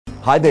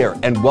Hi there,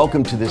 and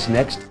welcome to this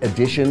next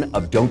edition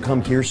of Don't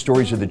Come Here,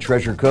 Stories of the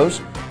Treasure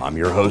Coast. I'm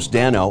your host,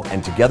 Dano,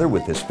 and together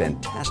with this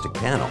fantastic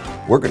panel,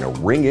 we're going to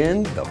ring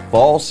in the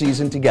fall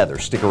season together.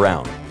 Stick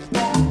around.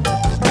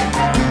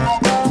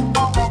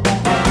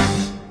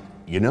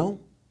 You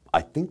know,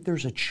 I think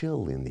there's a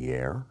chill in the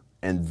air,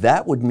 and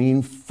that would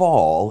mean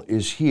fall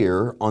is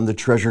here on the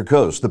Treasure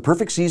Coast. The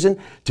perfect season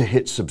to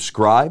hit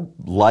subscribe,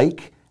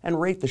 like, and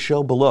rate the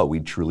show below.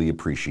 We'd truly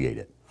appreciate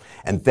it.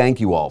 And thank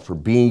you all for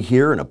being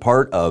here and a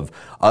part of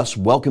us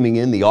welcoming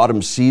in the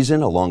autumn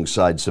season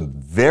alongside some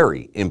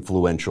very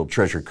influential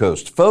Treasure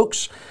Coast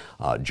folks.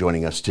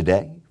 Joining us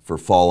today for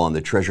Fall on the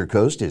Treasure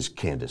Coast is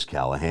Candace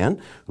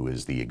Callahan, who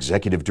is the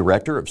Executive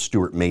Director of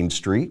Stewart Main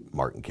Street,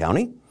 Martin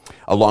County,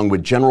 along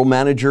with General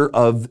Manager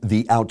of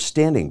the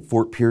outstanding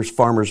Fort Pierce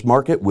Farmers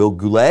Market, Will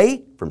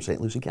Goulet from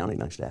St. Lucie County.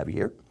 Nice to have you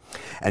here.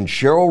 And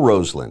Cheryl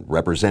Roseland,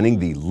 representing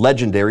the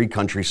legendary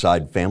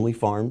Countryside Family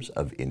Farms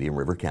of Indian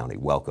River County.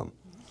 Welcome.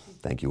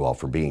 Thank you all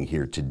for being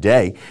here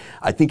today.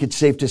 I think it's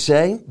safe to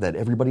say that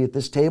everybody at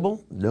this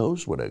table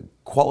knows what a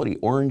quality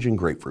orange and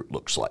grapefruit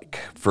looks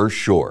like, for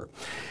sure.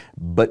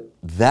 But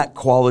that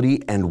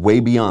quality and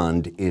way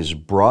beyond is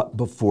brought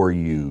before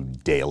you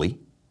daily,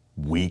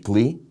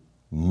 weekly,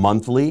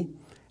 monthly,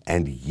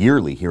 and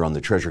yearly here on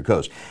the Treasure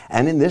Coast.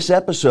 And in this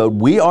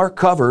episode, we are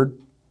covered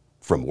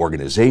from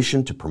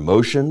organization to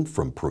promotion,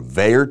 from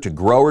purveyor to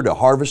grower to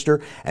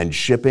harvester and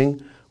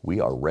shipping. We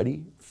are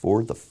ready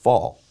for the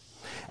fall.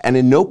 And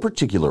in no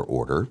particular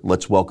order,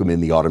 let's welcome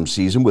in the autumn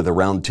season with a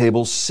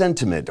roundtable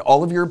sentiment.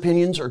 All of your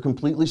opinions are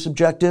completely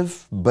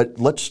subjective, but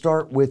let's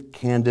start with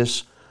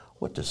Candace.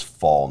 What does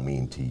fall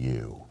mean to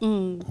you?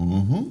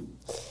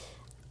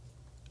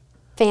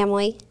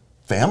 Family.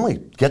 Family,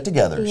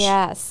 get-togethers.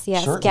 Yes,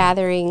 Certainly.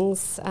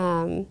 Gatherings.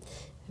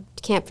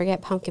 Can't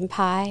forget pumpkin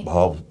pie.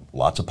 Oh,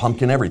 lots of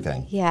pumpkin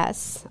everything.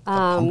 Yes. The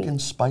pumpkin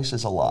spice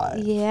is alive.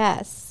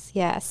 Yes.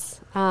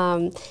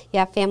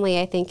 Family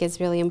I think is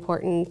really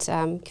important.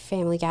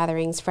 Family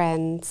gatherings,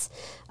 friends,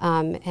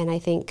 and I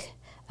think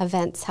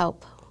events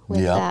help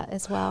with that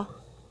as well.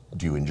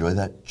 Do you enjoy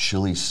that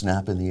chilly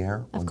snap in the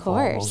air? Of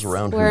course. Rolls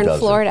around? We're in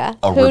Florida.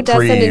 Who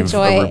doesn't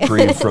enjoy a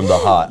reprieve from the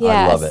hot? Yes,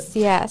 I love it.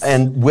 Yes.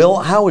 And Will,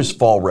 how is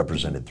fall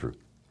represented through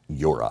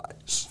your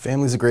eyes?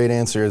 Family's a great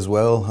answer as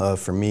well.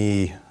 For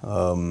me,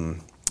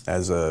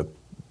 as a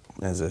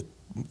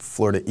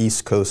Florida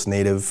East Coast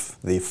native,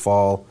 the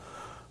fall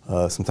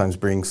sometimes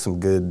brings some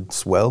good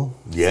swell.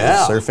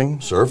 Yeah.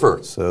 Surfing.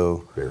 Surfer.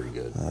 So very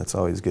good. It's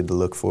always good to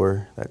look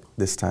for at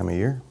this time of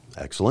year.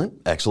 Excellent.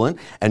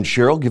 And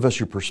Cheryl, give us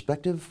your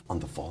perspective on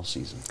the fall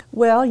season.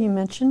 Well, you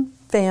mentioned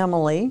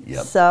family.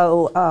 Yep.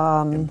 So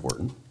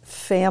important.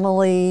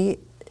 Family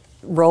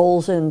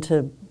rolls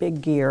into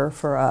big gear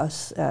for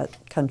us at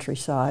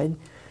Countryside.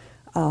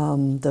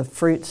 The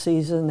fruit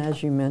season,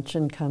 as you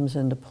mentioned, comes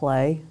into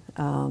play.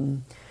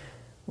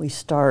 We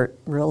start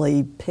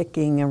really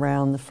picking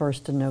around the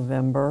 1st of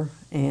November,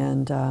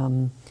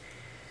 and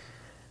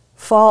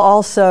fall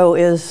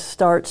also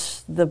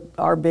starts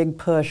our big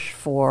push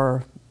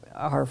for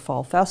our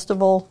fall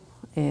festival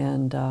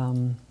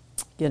and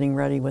getting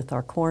ready with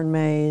our corn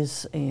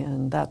maze,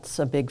 and that's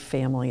a big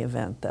family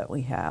event that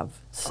we have.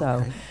 So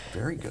okay.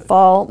 Very good.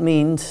 Fall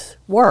means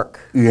work,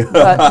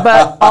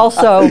 but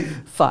also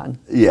fun.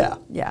 Yeah,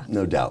 Yeah.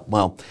 No doubt.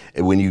 Well,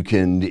 when you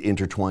can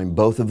intertwine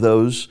both of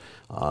those,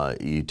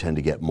 you tend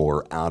to get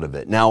more out of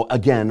it. Now,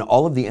 again,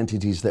 all of the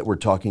entities that we're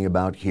talking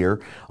about here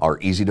are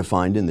easy to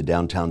find in the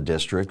downtown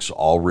districts,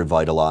 all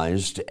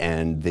revitalized,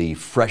 and the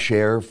fresh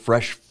air,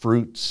 fresh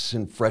fruits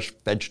and fresh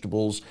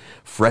vegetables,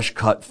 fresh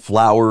cut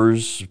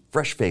flowers,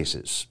 fresh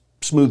faces,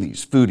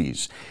 smoothies,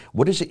 foodies.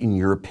 What is it in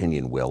your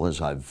opinion, Will, as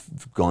I've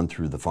gone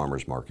through the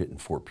farmers market in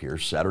Fort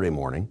Pierce Saturday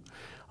morning,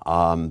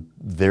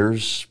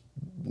 there's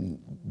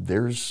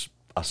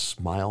a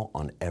smile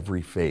on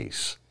every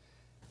face.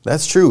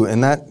 That's true,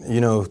 and that,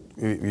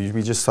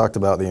 we just talked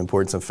about the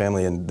importance of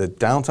family, and the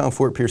downtown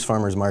Fort Pierce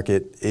Farmers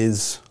Market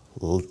is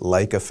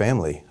like a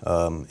family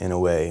in a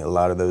way. A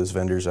lot of those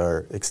vendors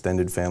are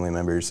extended family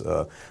members.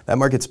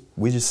 That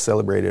we just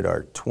celebrated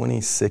our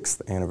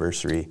 26th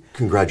anniversary.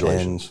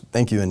 Congratulations. And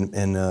thank you,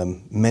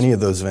 and many of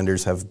those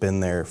vendors have been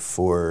there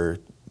for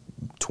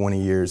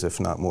 20 years, if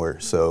not more.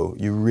 So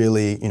you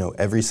really,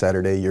 every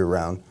Saturday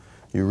year-round,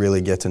 you really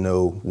get to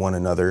know one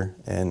another,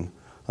 and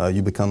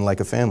you become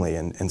like a family,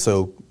 and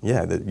so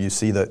you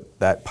see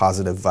that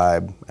positive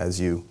vibe as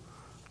you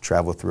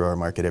travel through our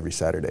market every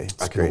Saturday.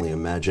 It's I can only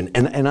imagine,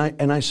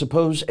 and I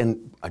suppose,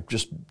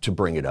 just to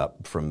bring it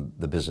up from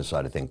the business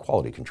side of things,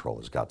 quality control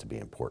has got to be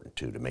important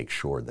too, to make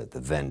sure that the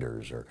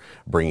vendors are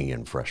bringing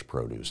in fresh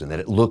produce and that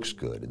it looks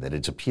good and that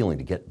it's appealing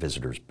to get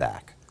visitors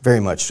back.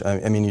 Very much.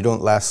 I mean, you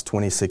don't last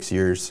 26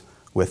 years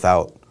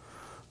without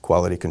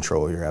quality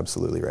control. You're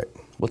absolutely right.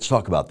 Let's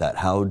talk about that.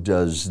 How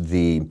does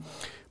the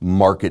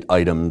market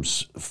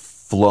items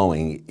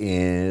flowing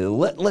in,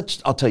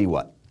 I'll tell you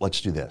what,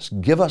 let's do this.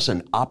 Give us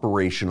an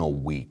operational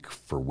week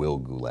for Will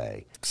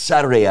Goulet.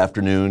 Saturday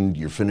afternoon,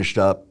 you're finished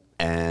up,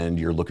 and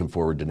you're looking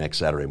forward to next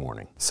Saturday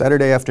morning.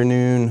 Saturday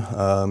afternoon,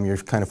 you're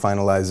kind of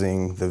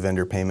finalizing the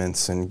vendor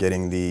payments and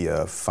getting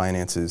the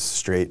finances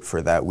straight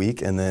for that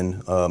week. And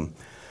then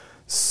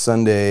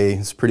Sunday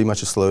is pretty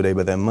much a slow day,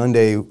 but then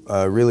Monday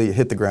really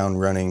hit the ground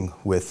running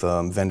with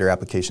vendor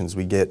applications.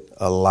 We get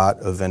a lot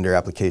of vendor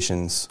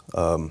applications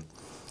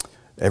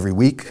every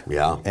week.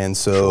 Yeah. And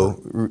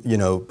so,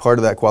 part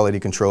of that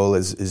quality control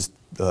is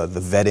the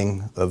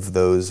vetting of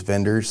those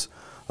vendors.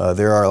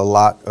 There are a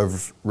lot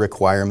of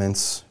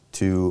requirements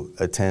to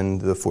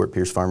attend the Fort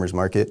Pierce Farmers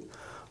Market.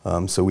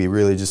 So we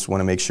really just want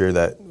to make sure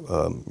that,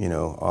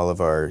 all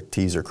of our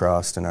T's are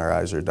crossed and our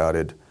I's are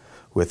dotted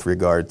with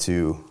regard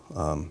to,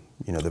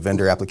 the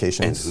vendor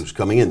applications. And who's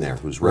coming in there,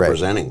 who's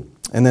representing.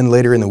 Right. And then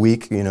later in the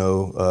week,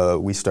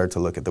 we start to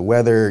look at the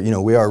weather.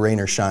 We are rain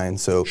or shine,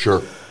 so.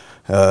 Sure.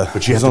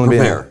 But you have to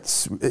prepare.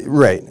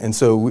 Right. And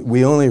so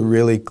we only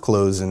really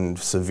close in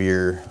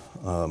severe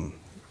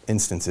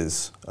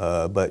instances.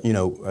 But,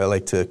 I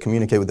like to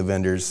communicate with the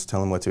vendors,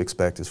 tell them what to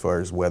expect as far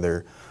as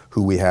weather,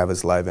 who we have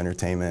as live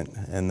entertainment,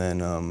 and then,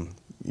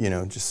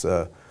 just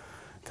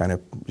kind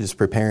of just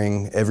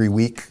preparing every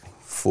week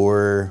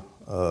for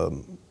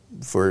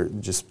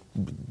just,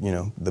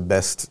 the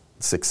best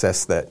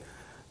success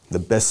the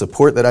best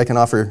support that I can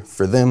offer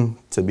for them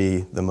to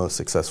be the most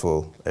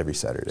successful every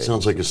Saturday.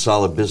 Sounds like a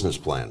solid business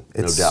plan,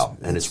 no doubt.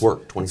 And it's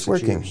worked,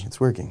 26 years. It's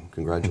working.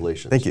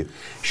 Congratulations. Thank you.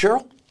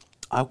 Cheryl,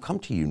 I'll come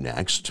to you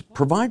next.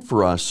 Provide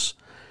for us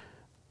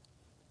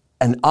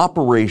an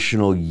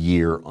operational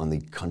year on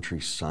the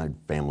Countryside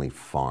Family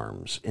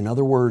Farms. In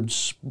other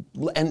words,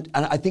 and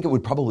I think it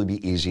would probably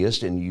be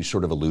easiest, and you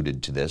sort of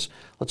alluded to this,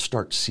 let's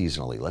start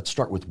seasonally. Let's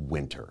start with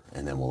winter,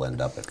 and then we'll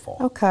end up at fall.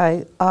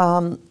 Okay.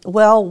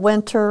 Well,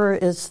 winter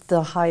is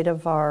the height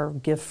of our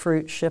gift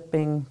fruit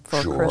shipping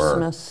for Sure.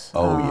 Christmas.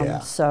 Oh, yeah.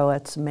 So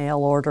it's mail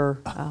order.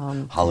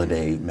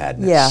 Holiday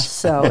madness. Yeah,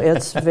 so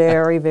it's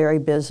very, very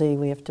busy.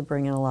 We have to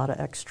bring in a lot of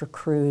extra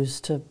crews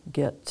to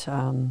get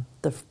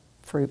the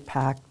fruit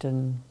packed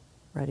and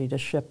ready to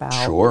ship out.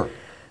 Sure.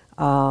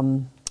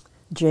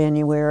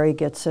 January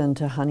gets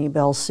into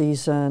Honeybell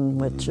season,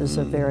 which is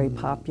a very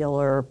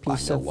popular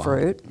piece of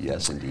fruit.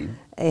 Yes, indeed.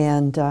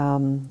 And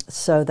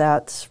so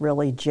that's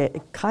really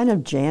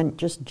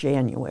just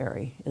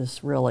January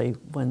is really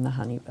when the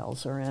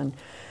Honeybells are in.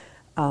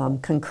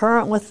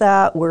 Concurrent with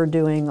that, we're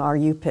doing our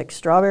You Pick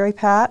Strawberry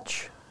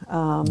Patch,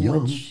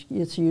 which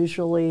is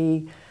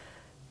usually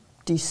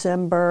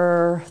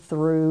December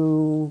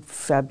through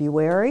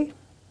February.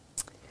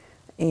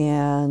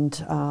 And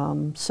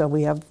so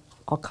we have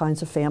all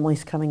kinds of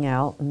families coming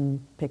out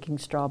and picking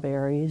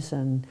strawberries,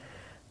 and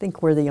I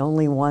think we're the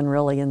only one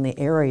really in the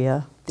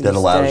area these that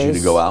allows days. you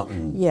to go out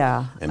and, pick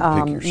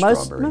your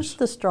strawberries. Most of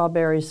the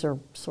strawberries are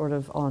sort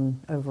of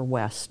on over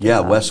west. Yeah,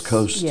 West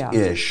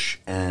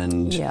Coast-ish, Yeah.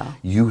 and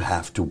you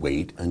have to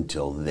wait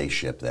until they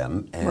ship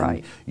them, and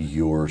Right.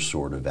 you're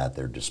sort of at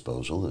their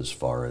disposal as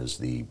far as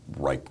the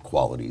ripe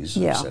qualities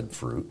of said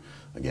fruit.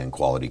 Again,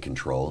 quality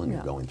control, and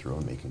you're going through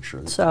and making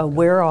sure that So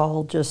we're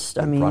all just,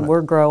 product.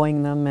 we're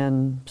growing them,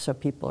 and so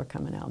people are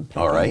coming out and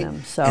picking all right.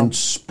 them. So And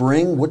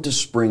spring, what does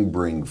spring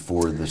bring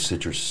for the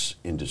citrus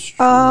industry?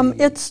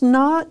 it's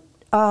not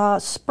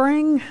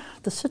spring.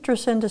 The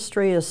citrus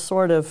industry is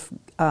sort of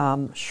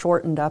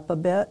shortened up a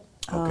bit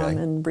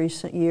in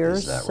recent years.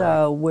 Is that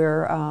so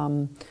we're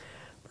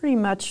pretty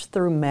much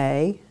through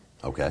May.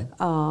 Okay.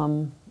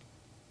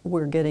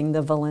 We're getting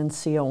the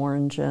Valencia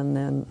orange and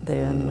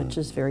then which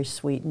is very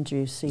sweet and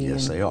juicy.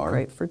 Yes, and they are.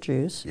 great for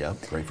juice. Yeah,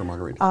 great for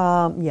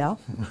margarita. Yeah.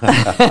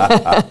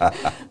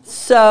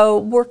 So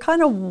we're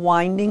kind of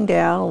winding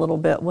down a little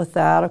bit with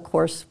that, of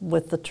course,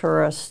 with the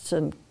tourists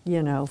and,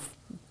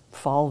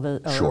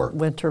 Sure.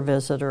 winter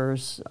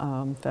visitors.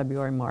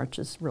 February, March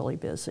is really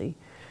busy.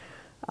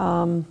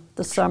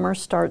 The summer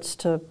starts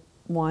to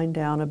wind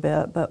down a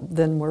bit, but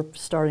then we're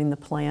starting the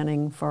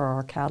planning for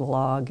our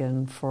catalog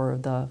and for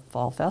the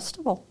fall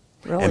festival.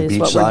 Really and is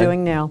what we're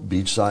doing now.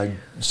 Beachside,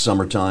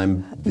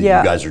 summertime, Yeah.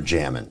 you guys are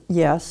jamming.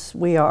 Yes,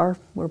 we are.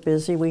 We're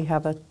busy. We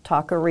have a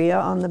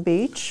taqueria on the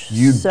beach.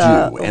 You do,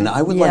 and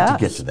I would like to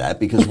get to that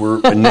because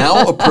we're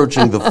now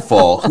approaching the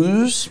fall.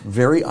 Whose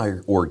very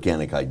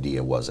organic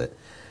idea was it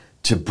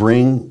to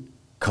bring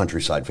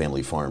Countryside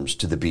Family Farms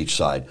to the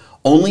beachside,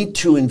 only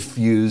to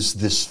infuse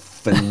this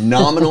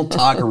phenomenal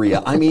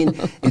taqueria? I mean,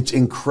 it's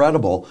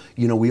incredible.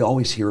 We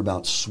always hear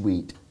about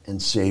sweet and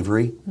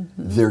savory. Mm-hmm.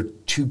 They're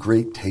two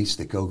great tastes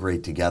that go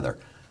great together.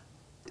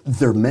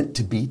 They're meant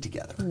to be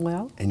together.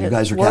 Well, and you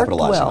guys are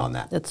capitalizing on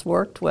that. It's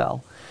worked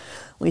well.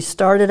 We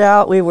started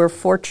out, we were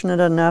fortunate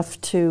enough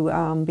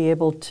to be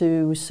able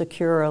to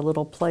secure a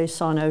little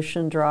place on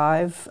Ocean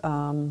Drive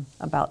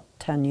about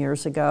 10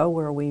 years ago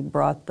where we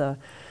brought the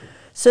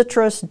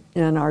citrus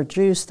and our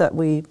juice that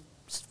we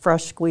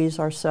fresh squeeze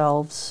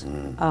ourselves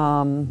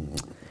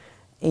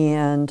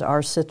and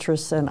our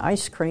citrus and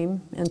ice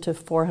cream into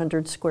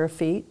 400 square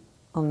feet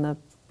on the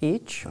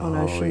beach on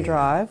Ocean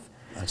Drive.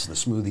 That's the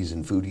smoothies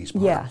and foodies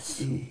part.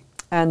 Yes.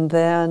 And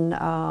then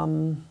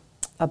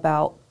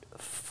about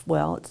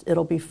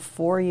it'll be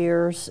 4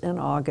 years in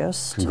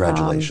August.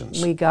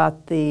 Congratulations. We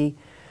got the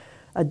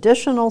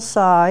additional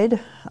side,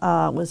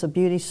 was a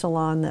beauty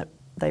salon that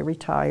they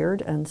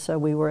retired, and so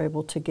we were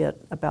able to get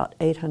about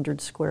 800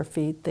 square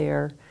feet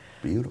there.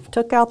 Beautiful.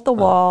 Took out the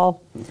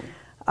wall.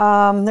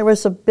 There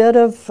was a bit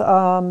of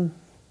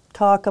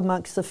talk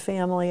amongst the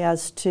family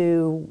as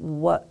to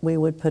what we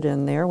would put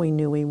in there. We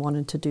knew we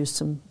wanted to do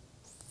some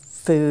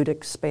food,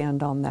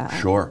 expand on that.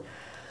 Sure.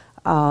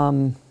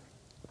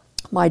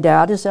 My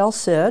dad is El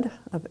Cid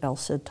of El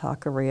Cid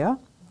Taqueria.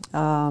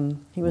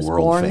 He was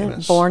World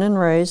famous. born and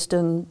raised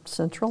in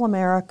Central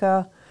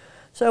America,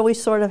 so we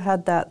sort of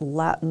had that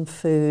Latin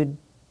food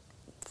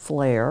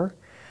flair.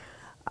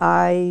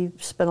 I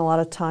spent a lot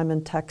of time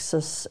in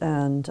Texas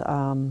and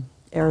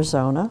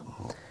Arizona,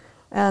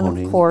 and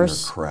Honing of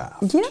course, your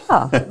craft.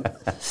 yeah.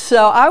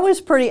 So I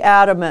was pretty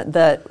adamant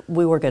that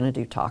we were going to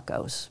do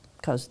tacos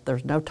because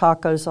there's no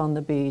tacos on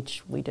the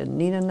beach. We didn't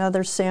need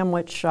another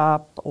sandwich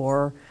shop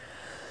or,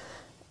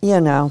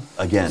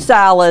 Again,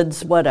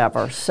 salads,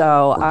 whatever.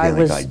 So I organic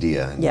was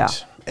idea,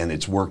 and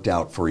it's worked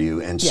out for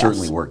you, and Yes.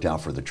 certainly worked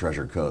out for the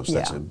Treasure Coast.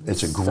 Yeah.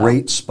 It's a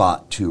great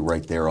spot too,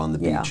 right there on the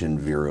beach Yeah. in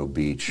Vero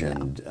Beach,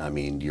 and I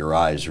mean, your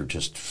eyes are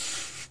just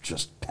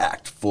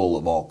packed full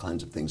of all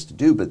kinds of things to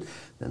do. But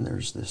then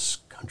there's this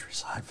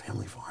Countryside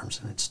Family Farms,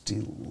 and it's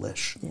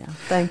delish. Yeah,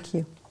 thank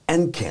you.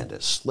 And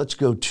Candace, let's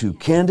go to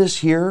Candace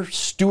here,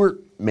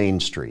 Stewart Main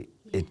Street.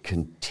 It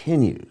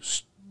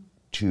continues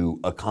to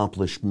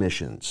accomplish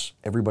missions.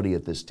 Everybody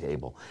at this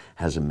table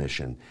has a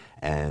mission,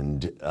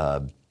 and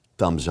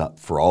thumbs up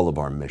for all of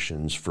our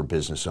missions, for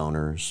business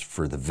owners,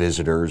 for the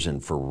visitors,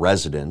 and for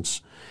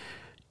residents.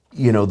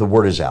 The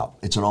word is out.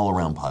 It's an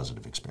all-around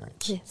positive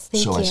experience. Yes,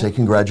 thank so I you. say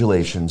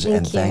congratulations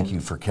and Thank you. thank you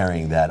for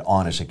carrying that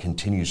on as it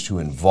continues to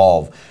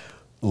evolve.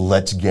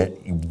 Let's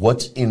get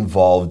what's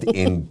involved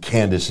in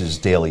Candace's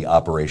daily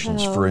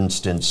operations. For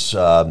instance,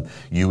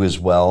 you as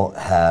well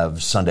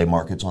have Sunday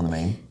markets on the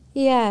Main.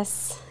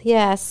 Yes.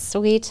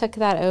 We took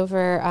that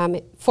over.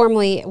 It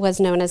formerly was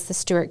known as the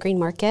Stewart Green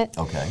Market.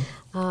 Okay.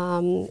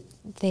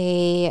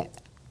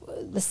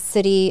 The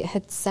city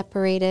had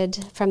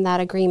separated from that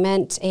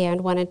agreement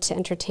and wanted to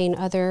entertain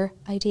other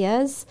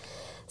ideas.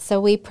 So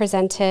we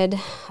presented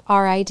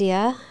our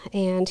idea,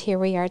 and here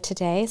we are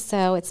today.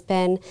 So it's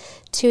been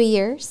 2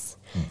 years.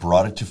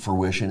 Brought it to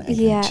fruition and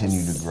Yes.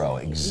 continue to grow.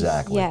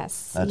 Exactly.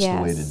 Yes, That's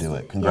the way to yes. do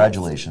it.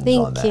 Congratulations Yes.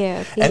 on that.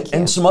 Thank you, thank you.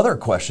 And some other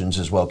questions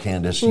as well,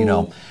 Candace.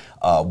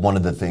 One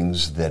of the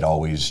things that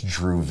always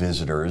drew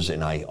visitors,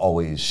 and I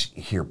always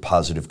hear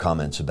positive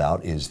comments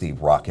about, is the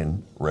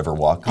Rockin'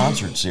 Riverwalk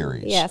concert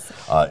series. Yes.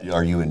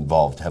 Are you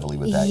involved heavily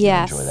with that?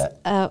 Yes. You enjoy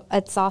that?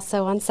 It's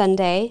also on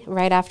Sunday,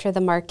 right after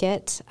the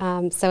market.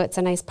 So it's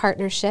a nice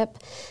partnership.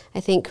 I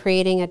think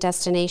creating a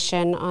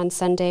destination on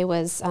Sunday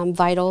was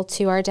vital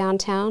to our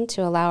downtown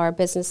to allow our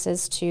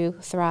businesses to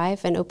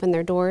thrive and open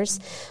their doors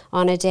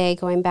on a day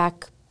going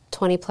back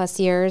 20 plus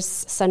years.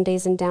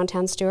 Sundays in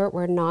downtown Stewart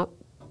were not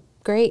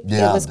great.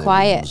 It was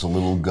quiet. It was a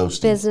little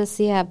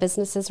ghosty.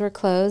 Businesses were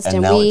closed,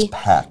 And now it's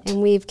packed.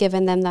 And we've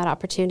given them that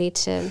opportunity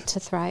to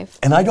thrive.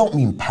 And I don't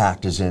mean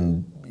packed as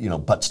in,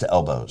 butts to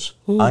elbows.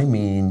 I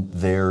mean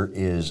there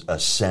is a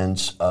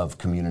sense of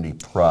community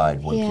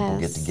pride when people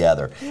get Yes.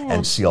 together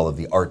and see all of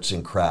the arts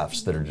and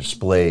crafts that are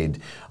displayed,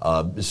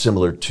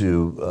 similar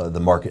to the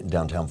market in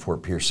downtown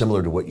Fort Pierce,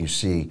 similar to what you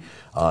see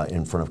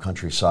in front of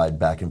Countryside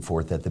back and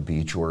forth at the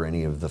beach or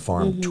any of the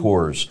farm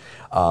tours.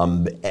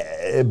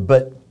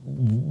 But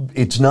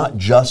it's not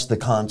just the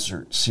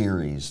concert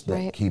series that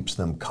Right. keeps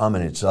them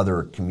coming. It's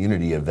other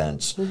community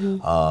events.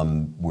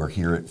 We're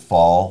here at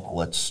Fall.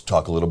 Let's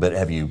talk a little bit.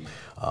 Have you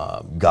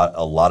got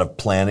a lot of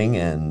planning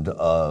and,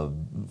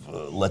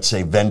 let's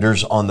say,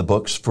 vendors on the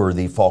books for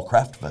the Fall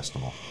Craft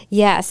Festival?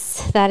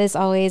 Yes, that is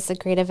always a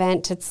great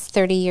event. It's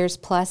 30 years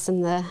plus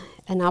in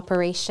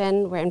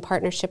operation. We're in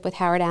partnership with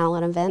Howard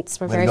Allen Events.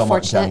 We're Way to very go,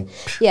 Martin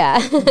fortunate. Yeah,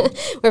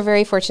 we're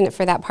very fortunate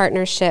for that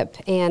partnership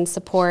and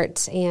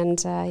support.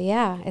 And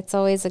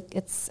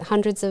it's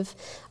hundreds of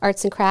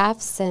arts and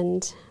crafts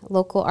and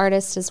local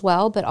artists as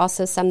well, but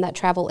also some that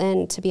travel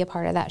in to be a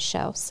part of that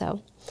show.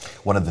 So,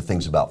 One of the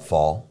things about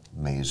fall,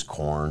 maize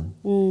corn,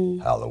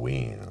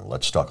 Halloween.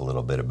 Let's talk a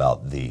little bit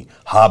about the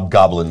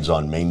Hobgoblins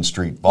on Main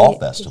Street Fall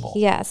Festival.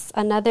 Yes,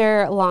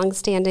 another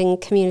long-standing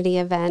community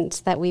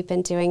event that we've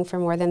been doing for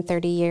more than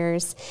 30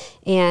 years,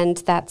 and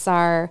that's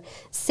our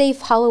safe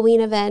Halloween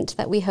event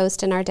that we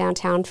host in our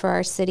downtown for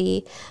our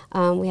city.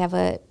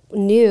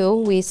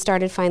 We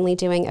started finally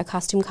doing a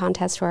costume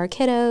contest for our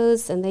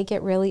kiddos, and they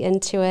get really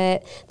into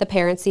it. The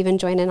parents even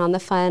join in on the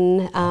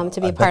fun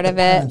to be a part of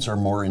the it. parents are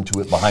more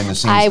into it behind the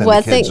scenes than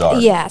the kids are.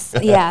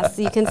 Yes,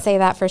 you can say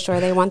that for sure.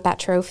 They want that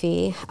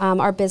trophy.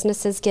 Our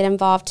businesses get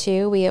involved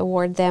too. We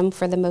award them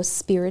for the most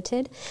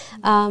spirited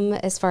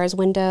as far as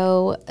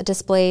window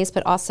displays,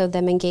 but also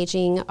them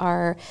engaging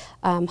our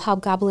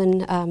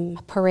Hobgoblin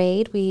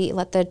parade. We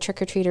let the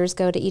trick-or-treaters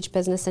go to each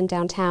business in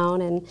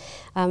downtown, and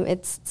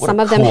What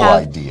a cool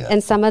idea. idea.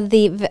 And some of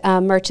the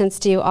merchants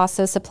do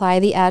also supply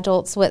the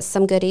adults with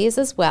some goodies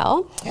as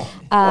well.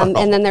 And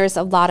then there's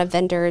a lot of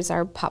vendors.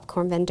 Our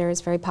popcorn vendor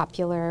is very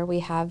popular. We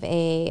have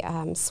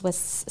a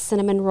Swiss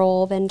cinnamon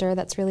roll vendor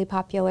that's really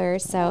popular.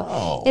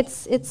 So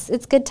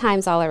it's good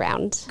times all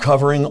around.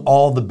 Covering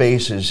all the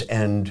bases,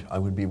 and I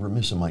would be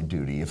remiss in my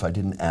duty if I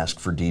didn't ask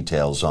for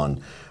details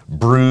on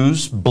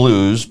brews,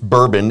 blues,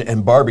 bourbon,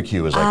 and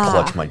barbecue as I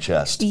clutch my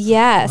chest.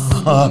 Yes.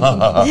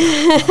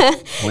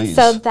 Please.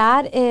 So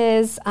that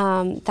is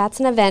that's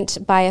an event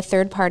by a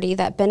third party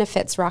that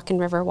benefits Rock and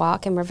River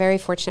Walk, and we're very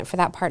fortunate for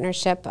that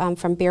partnership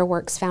from Beer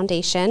Works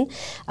Foundation.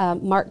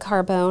 Mark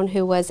Carbone,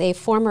 who was a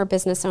former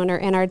business owner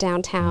in our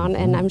downtown,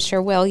 and I'm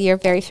sure, Will, you're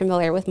very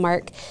familiar with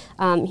Mark.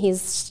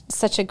 He's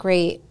such a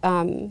great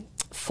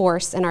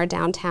force in our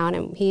downtown,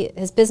 and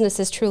his business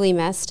is truly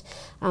missed,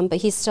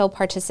 but he still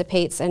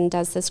participates and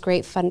does this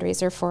great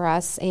fundraiser for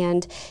us.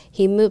 And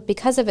he moved,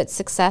 because of its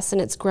success and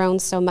it's grown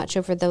so much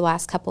over the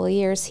last couple of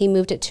years, he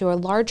moved it to a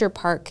larger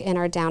park in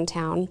our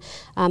downtown,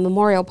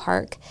 Memorial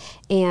Park.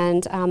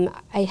 And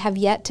I have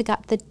yet to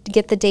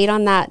get the date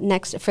on that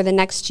for the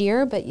next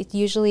year, but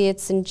usually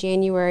it's in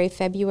January,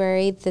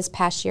 February. This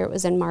past year it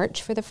was in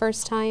March for the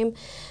first time.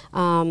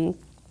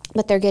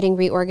 But they're getting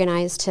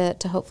reorganized to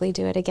hopefully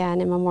do it again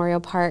in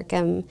Memorial Park.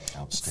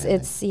 Outstanding.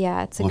 It's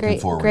a Looking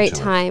great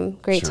time.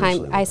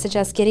 I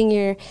suggest getting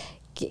there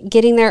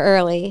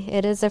early.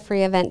 It is a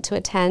free event to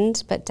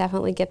attend, but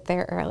definitely get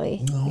there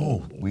early.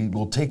 No, we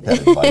will take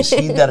that advice.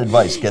 Heed that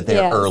advice. Get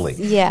there early.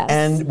 Yes.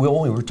 And we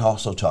were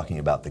also talking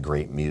about the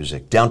great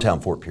music. Downtown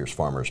Fort Pierce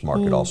Farmers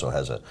Market also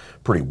has a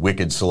pretty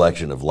wicked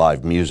selection of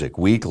live music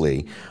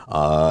weekly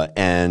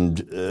and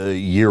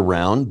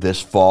year-round.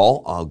 This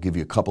fall, I'll give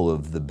you a couple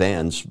of the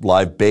bands.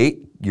 Live Bait,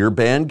 your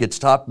band gets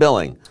top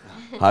billing.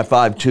 High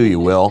five to you,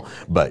 Will.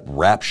 But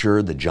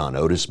Rapture, the John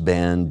Otis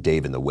Band,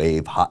 Dave and the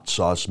Wave, Hot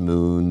Sauce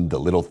Moon, The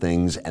Little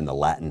Things, and the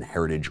Latin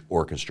Heritage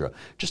Orchestra,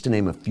 just to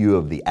name a few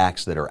of the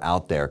acts that are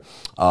out there.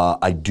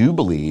 I do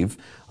believe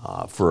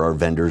for our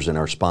vendors and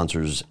our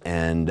sponsors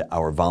and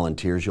our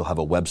volunteers, you'll have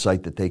a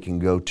website that they can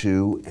go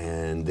to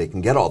and they can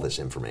get all this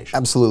information.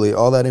 Absolutely.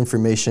 All that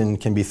information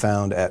can be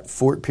found at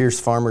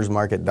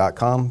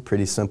fortpiercefarmersmarket.com.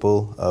 Pretty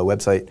simple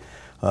website.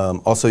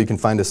 Also, you can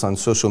find us on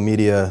social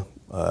media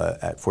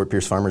at Fort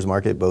Pierce Farmers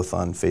Market, both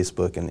on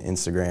Facebook and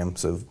Instagram.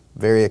 So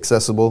very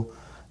accessible,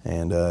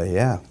 and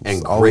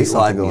and great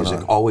live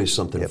music, always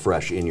something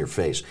fresh in your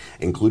face,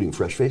 including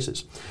fresh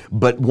faces.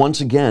 But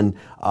once again,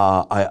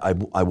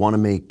 I want to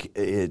make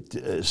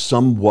it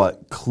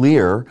somewhat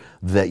clear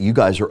that you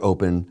guys are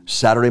open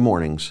Saturday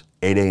mornings,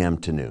 8 a.m.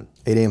 to noon.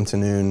 8 a.m. to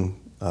noon,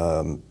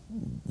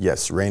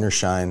 yes, rain or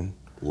shine.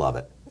 Love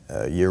it.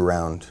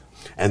 Year-round.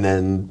 And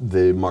then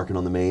the Market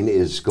on the Main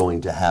is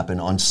going to happen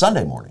on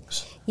Sunday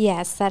mornings.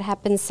 Yes, that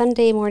happens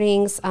Sunday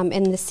mornings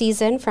in the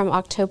season from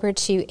October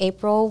to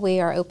April. We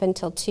are open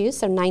till 2,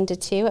 so 9 to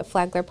 2 at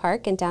Flagler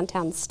Park in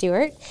downtown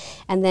Stuart.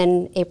 And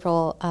then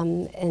April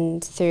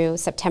and through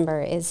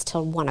September is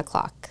till 1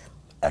 o'clock.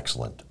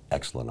 Excellent. I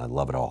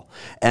love it all.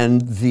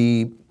 And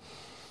the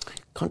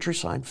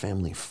Countryside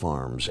Family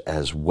Farms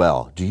as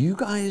well. Do you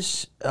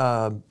guys...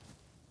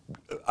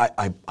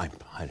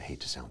 I'd hate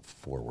to sound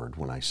forward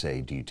when I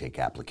say, do you take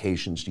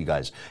applications? Do you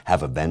guys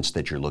have events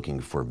that you're looking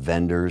for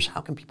vendors?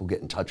 How can people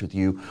get in touch with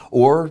you?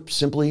 Or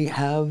simply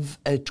have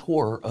a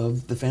tour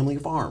of the family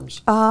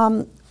farms?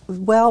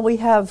 Well, we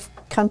have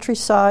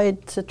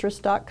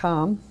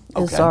countrysidecitrus.com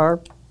is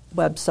our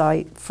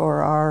website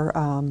for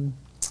our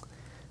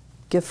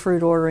gift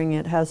fruit ordering.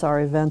 It has our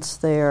events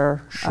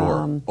there.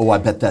 Sure. I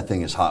bet that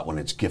thing is hot when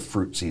it's gift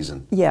fruit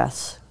season.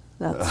 Yes.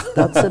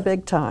 That's a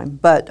big time.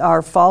 But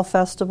our fall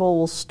festival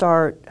will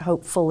start,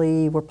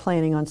 hopefully, we're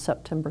planning on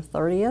September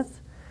 30th.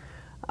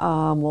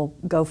 We'll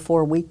go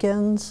 4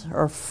 weekends,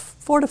 or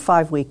 4 to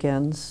 5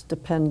 weekends,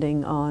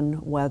 depending on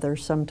weather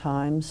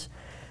sometimes.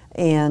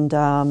 And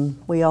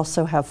we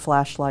also have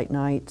flashlight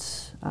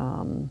nights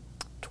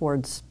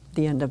towards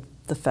the end of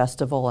the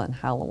festival and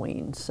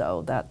Halloween.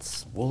 So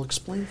that's... Well,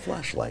 explain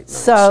flashlight nights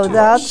So to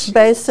that's us.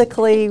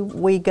 basically,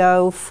 we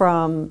go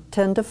from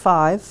 10 to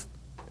 5.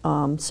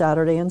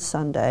 Saturday and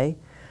Sunday,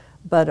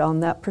 but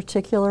on that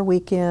particular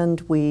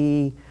weekend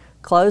we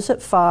close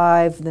at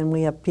 5. Then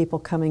we have people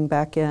coming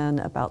back in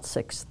about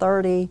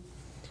 6:30,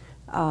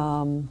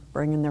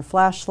 bringing their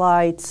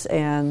flashlights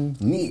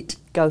and Neat.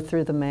 go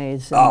through the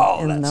maze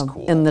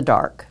Cool. in the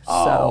dark.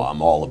 So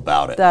I'm all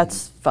about it.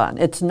 That's fun.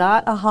 It's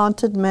not a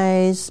haunted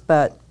maze,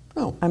 but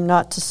Oh. I'm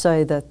not to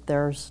say that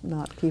there's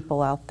not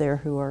people out there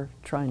who are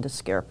trying to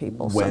scare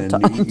people When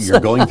sometimes. you're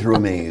going through a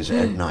maze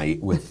at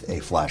night with a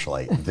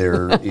flashlight,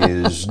 there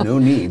is no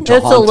need to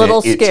It's haunt a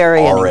little it.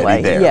 scary It's already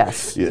anyway. there.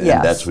 Yes, Yeah, yes.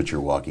 And that's what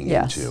you're walking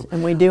Yes, into.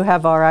 and we do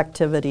have our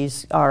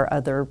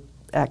other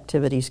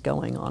activities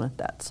going on at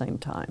that same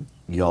time.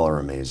 Y'all are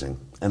amazing.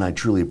 And I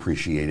truly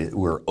appreciate it.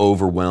 We're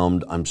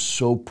overwhelmed. I'm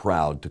so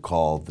proud to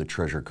call the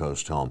Treasure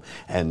Coast home.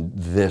 And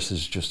this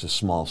is just a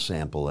small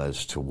sample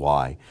as to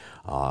why.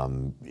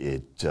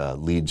 It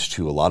leads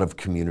to a lot of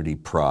community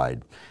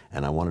pride.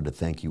 And I wanted to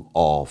thank you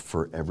all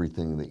for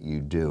everything that you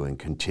do and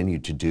continue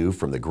to do,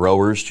 from the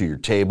growers to your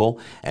table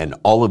and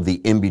all of the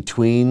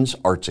in-betweens,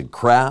 arts and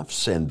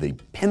crafts, and the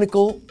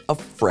pinnacle of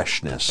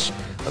freshness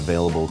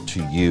available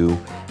to you,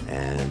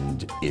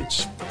 and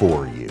it's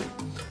for you.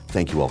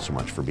 Thank you all so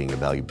much for being a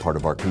valued part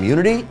of our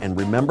community. And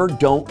remember,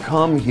 don't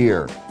come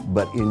here,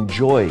 but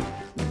enjoy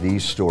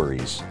these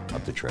stories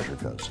of the Treasure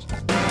Coast.